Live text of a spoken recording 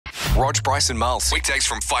Rog, Bryce and Miles. Weekdays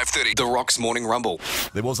from 5:30. The Rock's Morning Rumble.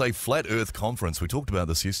 There was a Flat Earth conference. We talked about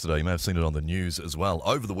this yesterday. You may have seen it on the news as well.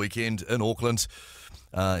 Over the weekend in Auckland.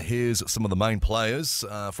 Here's some of the main players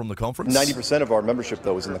from the conference. 90% of our membership,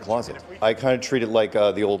 though, is in the closet. I kind of treat it like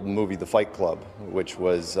the old movie The Fight Club, which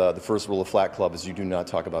was the first rule of Flat Club is you do not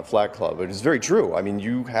talk about Flat Club. It is very true. I mean,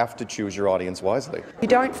 you have to choose your audience wisely. You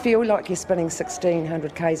don't feel like you're spinning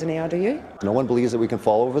 1,600 k's an hour, do you? No one believes that we can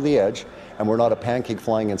fall over the edge, and we're not a pancake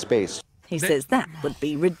flying in space. He says that would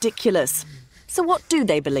be ridiculous. So what do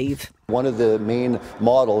they believe? One of the main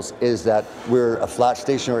models is that we're a flat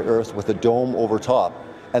stationary Earth with a dome over top,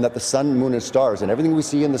 and that the sun, moon and stars and everything we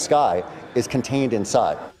see in the sky is contained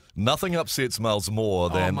inside. Nothing upsets Miles more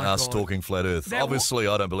than us talking Flat Earth. Obviously,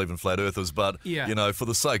 I don't believe in Flat Earthers, but, you know, for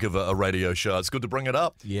the sake of a radio show, it's good to bring it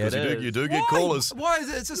up. Yeah, you do get callers. Why is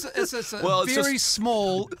it? It's a very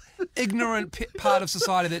small, ignorant part of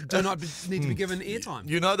society that do not need to be given airtime.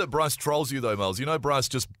 You know that Bryce trolls you, though, Miles. You know Bryce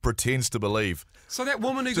just pretends to believe. So that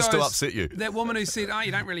woman who just goes... to upset you. That woman who said,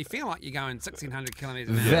 you don't really feel like you're going 1,600 kilometres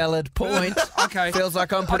an hour. Valid point. Okay. Feels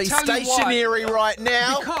like I'm pretty stationary right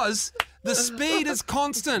now. Because the speed is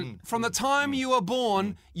constant. From the time you are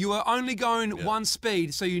born, you are only going one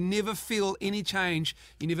speed, so you never feel any change.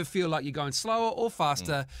 You never feel like you're going slower or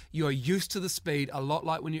faster. You are used to the speed, a lot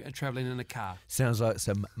like when you're travelling in a car. Sounds like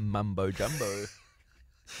some mumbo-jumbo.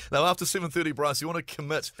 Now, after 7:30, Bryce, you want to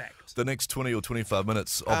commit the next 20 or 25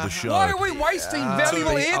 minutes of the show. Why are we wasting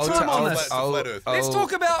valuable airtime on this? Let's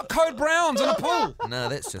talk about Code Browns in a pool. No,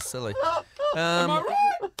 that's just silly. Am I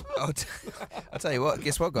right? I'll tell you what.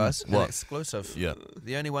 Guess what, guys? What? An exclusive. Yeah.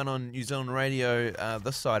 The only one on New Zealand radio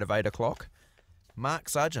this side of 8 o'clock. Mark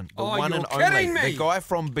Sargent, the one and you're only. kidding me. The guy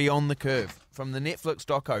from Beyond the Curve, from the Netflix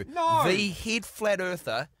doco. No. The head flat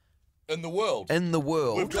earther In the world.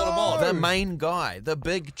 We've got him on. The main guy, the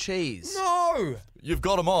big cheese. No. You've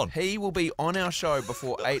got him on. He will be on our show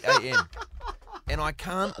before 8 a.m. And I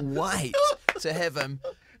can't wait to have him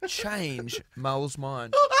change Mel's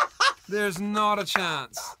mind. There's not a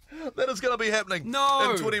chance. That is going to be happening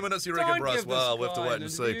No. in 20 minutes, you reckon, Don't Bryce? give this Well, we'll have to guy wait an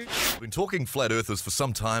and see. interview. We've been talking Flat Earthers for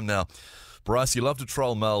some time now. Bryce, you love to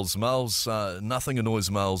troll Mel's. Nothing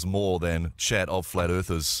annoys Mel's more than chat of Flat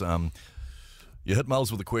Earthers. You hit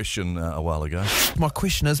Miles with a question a while ago. My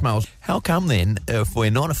question is, Miles, how come then, if we're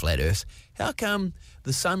not a flat Earth, how come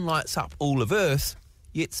the sun lights up all of Earth,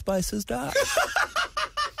 yet space is dark?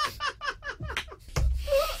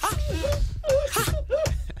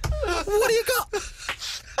 What do you got?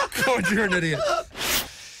 God, you're an idiot.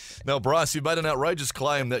 Now, Bryce, you've made an outrageous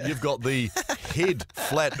claim that you've got the head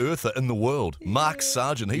flat earther in the world, Mark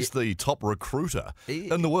Sargent. He's the top recruiter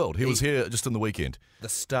in the world. He was here just in the weekend. The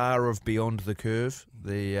star of Beyond the Curve,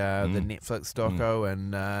 the Netflix doco,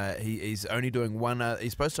 and he's only doing one.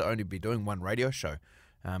 He's supposed to only be doing one radio show,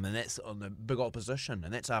 and that's on the big opposition,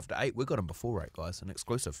 and that's after 8. We got him before 8, guys, an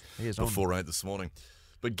exclusive. He is before 8 this morning.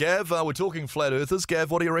 But Gav, we're talking Flat Earthers.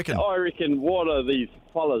 Gav, what do you reckon? I reckon what are these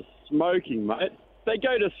fellas smoking, mate? They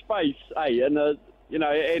go to space, and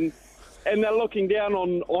and they're looking down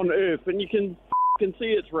on Earth, and you can see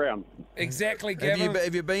it's round. Exactly, Gav.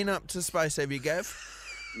 Have you been up to space? Have you, Gav?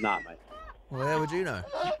 Nah, mate. Well, how would you know?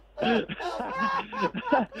 Hey,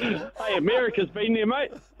 America's been there,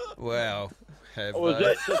 mate. Well, or was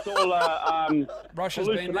that just all Russia's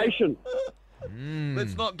been there? hallucination?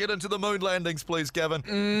 Let's not get into the moon landings, please, Gavin.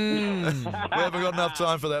 We haven't got enough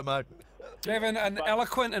time for that, mate. Gavin, an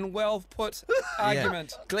eloquent and well-put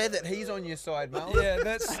argument. Glad that he's on your side, Mel. Yeah,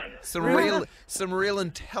 that's some real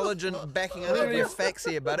intelligent backing up of your facts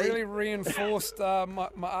here, buddy. Really reinforced my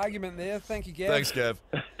argument there. Thank you, Gav. Thanks, Gav.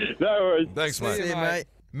 No worries. Thanks, mate. See you, mate.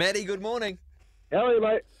 Matty, good morning. How are you,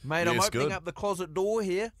 mate? Mate, I'm Yes, opening good. up the closet door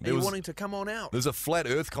here. Are you wanting to come on out? There's a Flat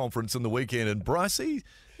Earth conference in the weekend, and Bryce, he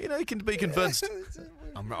can be convinced.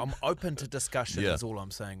 I'm open to discussion, is all I'm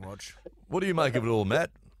saying, Rog. What do you make of it all, Matt?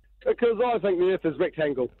 Because I think the Earth is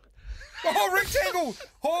rectangle. Oh, rectangle!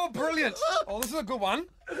 Oh, brilliant! Oh, this is a good one.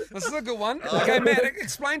 Okay, Matt,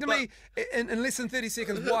 explain to me in less than 30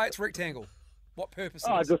 seconds why it's rectangle. What purpose?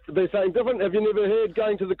 Just to be saying different. Have you never heard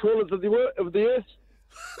going to the corners of the Earth?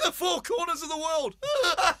 The four corners of the world!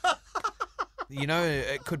 You know,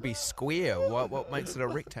 it could be square. What makes it a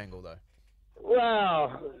rectangle, though?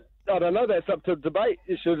 Well, I don't know. That's up to debate.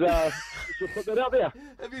 You should put that out there.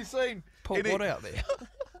 Have you seen... Put what out there?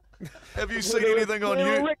 Have you seen anything on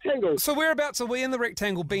you? Rectangle. So whereabouts are we in the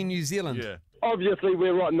rectangle, being New Zealand? Yeah. Obviously,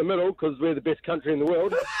 we're right in the middle because we're the best country in the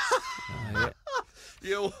world.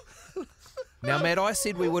 Yeah. Now, Matt, I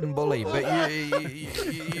said we wouldn't bully, but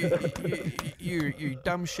you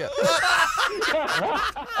dumb shit.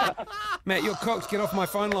 Matt, you're cocked. Get off my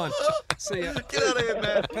phone line. See ya. Get out of here,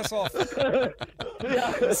 man. Piss off.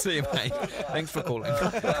 See you, mate. Thanks for calling. Hang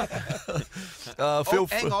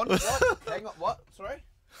on. What? Hang on. What? Sorry?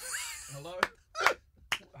 Hello?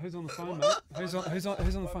 Who's on the phone, mate? Who's on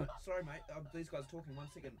the phone? Sorry, mate. These guys are talking. 1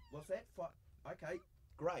 second. What's that? Okay,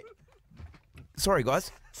 great. Sorry,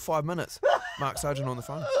 guys. 5 minutes. Mark Sargent on the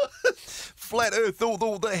phone. Flat Earth,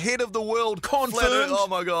 the head of the world. Confirmed. Flat Earth. Oh,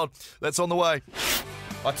 my God. That's on the way.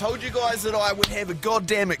 I told you guys that I would have a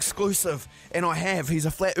goddamn exclusive, and I have. He's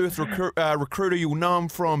a Flat Earth recruiter. You'll know him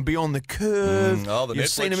from Beyond the Curve. The You've Netflix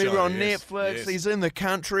seen him show, ever on yes, Netflix. yes. He's in the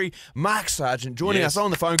country. Mark Sargent joining Yes. us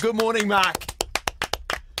on the phone. Good morning, Mark.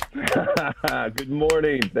 Good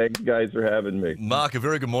morning. Thanks, guys, for having me. Mark, a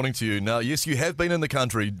very good morning to you. Now, yes, you have been in the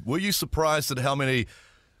country. Were you surprised at how many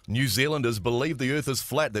New Zealanders believe the Earth is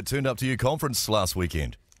flat that turned up to your conference last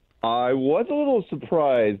weekend? I was a little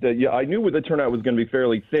surprised. I knew the turnout was going to be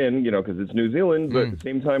fairly thin, because it's New Zealand, but at the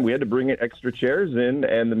same time, we had to bring in extra chairs in,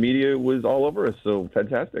 and the media was all over us, so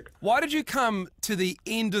fantastic. Why did you come to the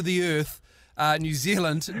end of the earth, New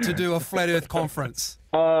Zealand, to do a Flat Earth conference?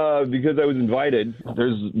 Because I was invited.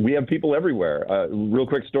 We have people everywhere. Real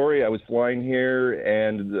quick story, I was flying here,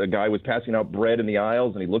 and a guy was passing out bread in the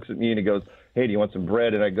aisles, and he looks at me and he goes, "Hey, do you want some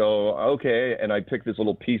bread?" And I go, "Okay." And I pick this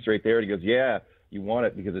little piece right there, and he goes, "Yeah, you want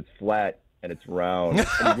it because it's flat and it's round."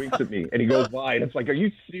 And he winks at me, and he goes by, and it's like, are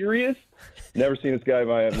you serious? Never seen this guy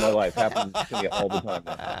in my life. Happens to me all the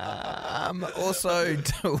time. Also,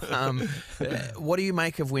 what do you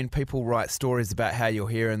make of when people write stories about how you're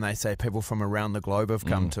here and they say people from around the globe have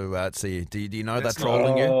come to see you? Do you know they're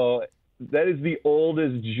trolling you? That is the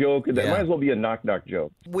oldest joke. That might as well be a knock-knock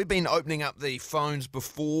joke. We've been opening up the phones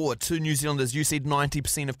before to New Zealanders. You said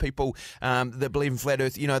 90% of people that believe in Flat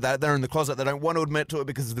Earth, they're in the closet. They don't want to admit to it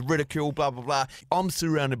because of the ridicule, blah, blah, blah. I'm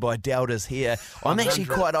surrounded by doubters here. I'm actually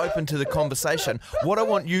quite open to the conversation. What I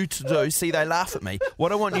want you to do, see, they laugh at me.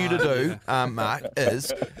 What I want you to do, Mark,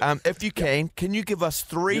 is, if you can you give us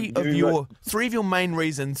three of your main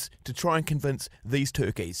reasons to try and convince these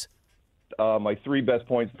turkeys? My three best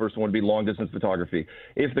points. First one would be long-distance photography.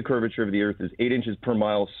 If the curvature of the Earth is 8 inches per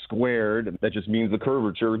mile squared, that just means the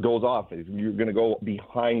curvature goes off. You're going to go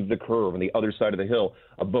behind the curve on the other side of the hill,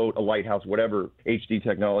 a boat, a lighthouse, whatever. HD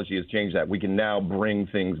technology has changed that. We can now bring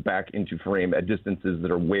things back into frame at distances that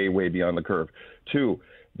are way, way beyond the curve. 2,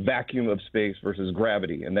 vacuum of space versus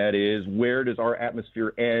gravity, and that is, where does our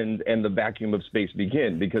atmosphere end and the vacuum of space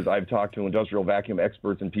begin? Because I've talked to industrial vacuum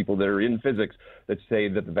experts and people that are in physics that say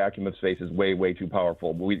that the vacuum of space is way, way too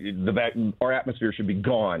powerful. Our atmosphere should be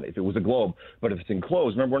gone if it was a globe, but if it's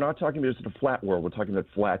enclosed, remember, we're not talking about just a flat world, we're talking about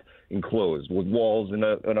flat enclosed with walls and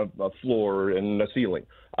a floor and a ceiling.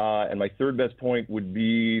 And my third best point would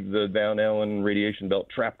be the Van Allen radiation belt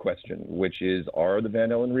trap question, which is, are the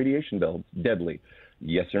Van Allen radiation belts deadly?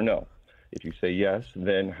 Yes or no? If you say yes,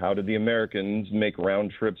 then how did the Americans make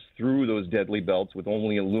round trips through those deadly belts with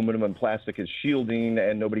only aluminum and plastic as shielding,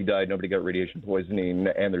 and nobody died, nobody got radiation poisoning,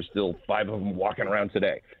 and there's still 5 of them walking around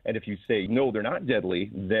today? And if you say, no, they're not deadly,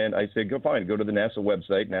 then I say, go to the NASA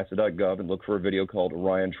website, nasa.gov, and look for a video called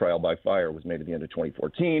Orion Trial by Fire. It was made at the end of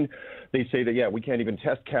 2014. They say that, we can't even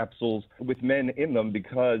test capsules with men in them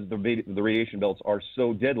because the radiation belts are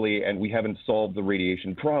so deadly, and we haven't solved the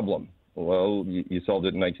radiation problem. Well, you solved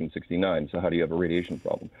it in 1969, so how do you have a radiation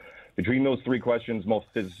problem? Between those three questions, most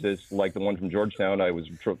physicists, like the one from Georgetown I was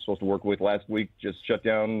supposed to work with last week, just shut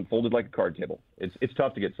down, folded like a card table. It's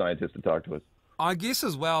tough to get scientists to talk to us. I guess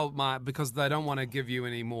as well, Mark, because they don't want to give you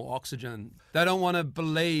any more oxygen. They don't want to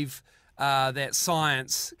believe that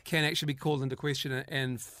science can actually be called into question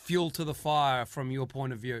and fuel to the fire from your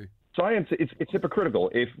point of view. Science, it's hypocritical.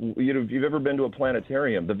 If you've ever been to a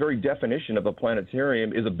planetarium, the very definition of a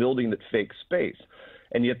planetarium is a building that fakes space.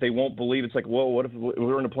 And yet they won't believe. It's like, well, what if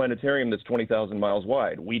we're in a planetarium that's 20,000 miles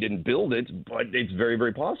wide? We didn't build it, but it's very,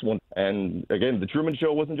 very possible. And again, The Truman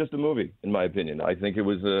Show wasn't just a movie, in my opinion. I think it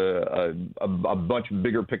was a much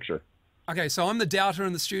bigger picture. Okay, so I'm the doubter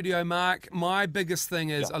in the studio, Mark. My biggest thing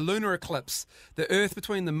is a lunar eclipse. The Earth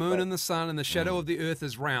between the moon and the sun, and the shadow of the Earth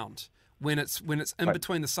is round when it's in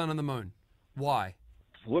between the sun and the moon. Why?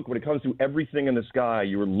 Look, when it comes to everything in the sky,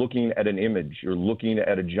 you're looking at an image. You're looking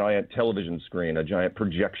at a giant television screen, a giant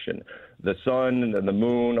projection. The sun and the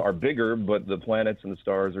moon are bigger, but the planets and the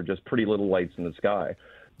stars are just pretty little lights in the sky.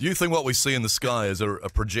 Do you think what we see in the sky is a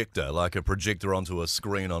projector, like a projector onto a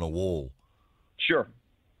screen on a wall? Sure.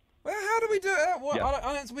 Well, how do we do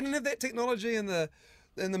it? We didn't have that technology in the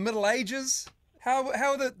Middle Ages.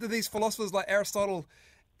 How do these philosophers like Aristotle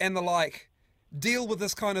and the like deal with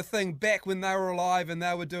this kind of thing back when they were alive and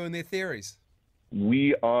they were doing their theories?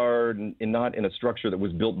 We are not in a structure that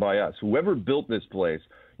was built by us. Whoever built this place,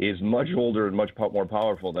 is much older and much more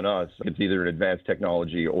powerful than us. It's either an advanced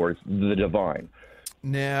technology or it's the divine.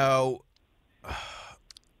 Now,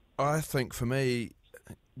 I think for me,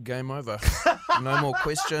 game over. No more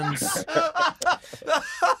questions.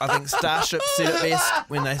 I think Starship said it best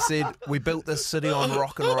when they said, we built this city on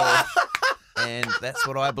rock and roll. And that's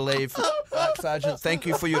what I believe. Mark Sargent, thank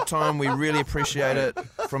you for your time. We really appreciate it.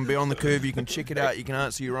 From Beyond the Curve, you can check it out. You can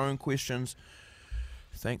answer your own questions.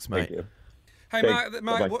 Thanks, mate. Thank you. Hey, Thanks.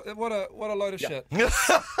 Mark, what a load of shit.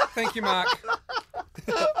 Thank you, Mark.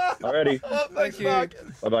 Alrighty. Thank you.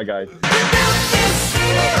 Bye-bye, guys.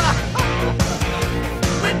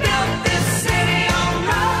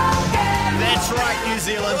 That's right, New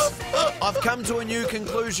Zealand. I've come to a new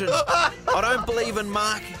conclusion. I don't believe in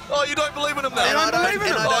Mark. Oh, you don't believe in him now? And I don't believe in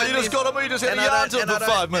him. Oh, you just got him. You just had a yarn to him for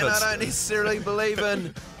 5 minutes. And I don't necessarily believe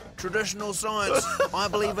in traditional science. I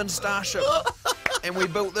believe in Starship. And we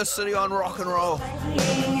built this city on rock and roll.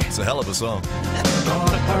 It's a hell of a song.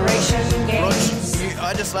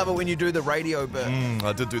 I just love it when you do the radio bit.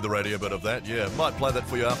 I did do the radio bit of that, yeah. Might play that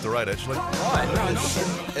for you after 8, actually.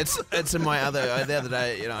 It's in my other... the other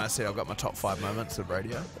day, I said I've got my top 5 moments of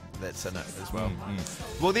radio. That's in it as well.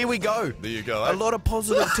 Well, there we go. There you go. A lot of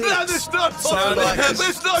positive text. No, there's not positive.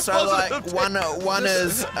 There's no positive text. One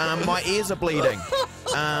is my ears are bleeding.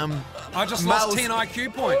 I just lost 10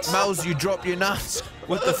 IQ points. Miles, you dropped your nuts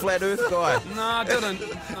with the flat Earth guy. No, I didn't.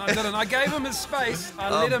 I gave him his space.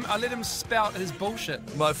 I let him spout his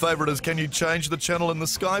bullshit. My favourite is, can you change the channel in the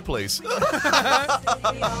sky, please?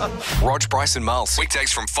 Rog, Bryce and Miles.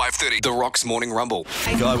 Weekdays from 5:30. The Rock's Morning Rumble.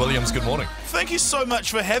 Guy Williams, good morning. Thank you so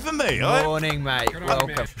much for having me. Morning, mate.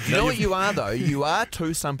 Welcome. You know what you are, though? You are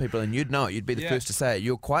to some people, and you'd know it. You'd be the first to say it.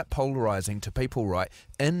 You're quite polarising to people, right?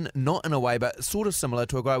 Not in a way, but sort of similar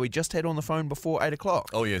to a guy we just had on the phone before 8 o'clock.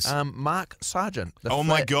 Oh, yes. Mark Sargent. Oh,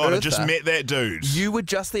 my God. I just met that dude. You were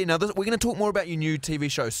just there. Now, we're going to talk more about your new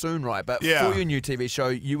TV show soon, right? But for your new TV show,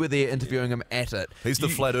 you were there interviewing him at it. He's the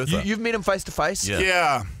flat earther. You've met him face to face?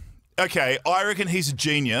 Yeah. Okay, I reckon he's a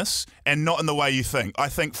genius, and not in the way you think. I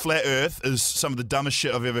think flat Earth is some of the dumbest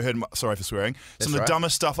shit I've ever heard. Sorry for swearing. Some of the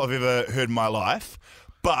dumbest stuff I've ever heard in my life.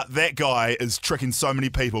 But that guy is tricking so many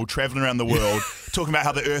people, traveling around the world, talking about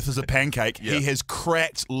how the Earth is a pancake. Yeah. He has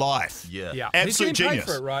cracked life. Yeah. Absolute He's getting genius.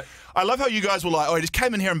 paid for it, right? I love how you guys were like, oh, he just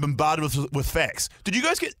came in here and bombarded with facts. Did you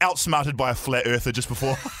guys get outsmarted by a flat earther just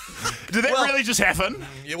before? Did that really just happen?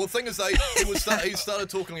 Yeah, well, the thing is, he started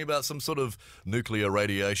talking about some sort of nuclear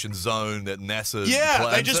radiation zone that NASA's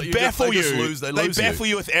planned. They just baffle you. They baffle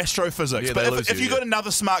you with astrophysics. Yeah, but if you got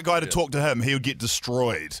another smart guy to talk to him, he would get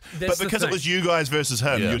destroyed. That's but because it was you guys versus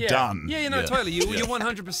him, you're done. Yeah, totally. You're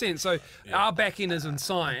 100%. So our back end is in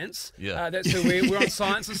science. Yeah. That's who we're on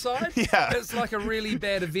science's side. Yeah. It's like a really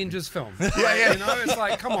bad Avengers film. Yeah. It's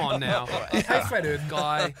like, come on now. Hey, flat Earth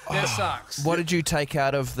guy, that sucks. What did you take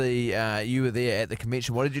out of the? You were there at the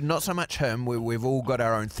convention. What did you? Not so much him. We've all got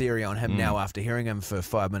our own theory on him now after hearing him for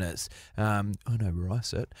 5 minutes. I know where I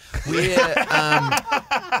sit.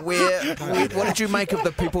 What did you make of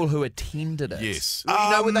the people who attended it? Yes.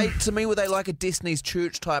 Were they like a Destiny's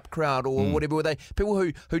Church type crowd or whatever? Were they people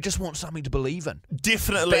who just want something to believe in?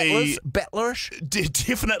 Definitely battlerish.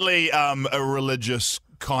 Definitely a religious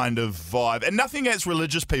kind of vibe, and nothing against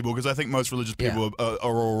religious people, because I think most religious people are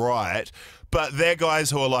all right. But they're guys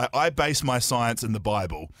who are like, I base my science in the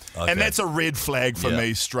Bible. Okay. And that's a red flag for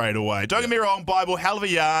me straight away. Don't get me wrong, Bible, hell of a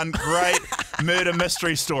yarn, great murder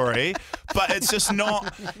mystery story. But it's just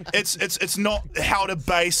not, it's not how to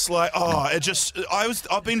base, like, I've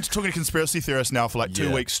been talking to conspiracy theorists now for like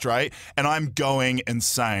 2 weeks straight, and I'm going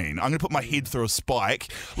insane. I'm going to put my head through a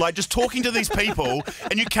spike. Like, just talking to these people,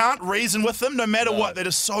 and you can't reason with them no matter what. They're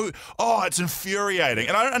just so, it's infuriating.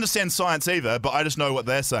 And I don't understand science either, but I just know what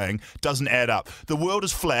they're saying doesn't add up. The world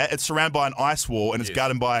is flat. It's surrounded by an ice wall, and it's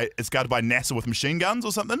guarded by NASA with machine guns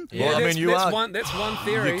or something. Yeah, well, that's one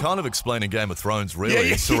theory. You're kind of explaining Game of Thrones,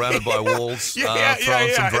 really. Surrounded by walls,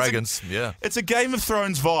 thrones and dragons. It's a Game of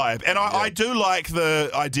Thrones vibe, and I do like the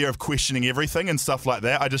idea of questioning everything and stuff like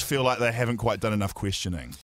that. I just feel like they haven't quite done enough questioning.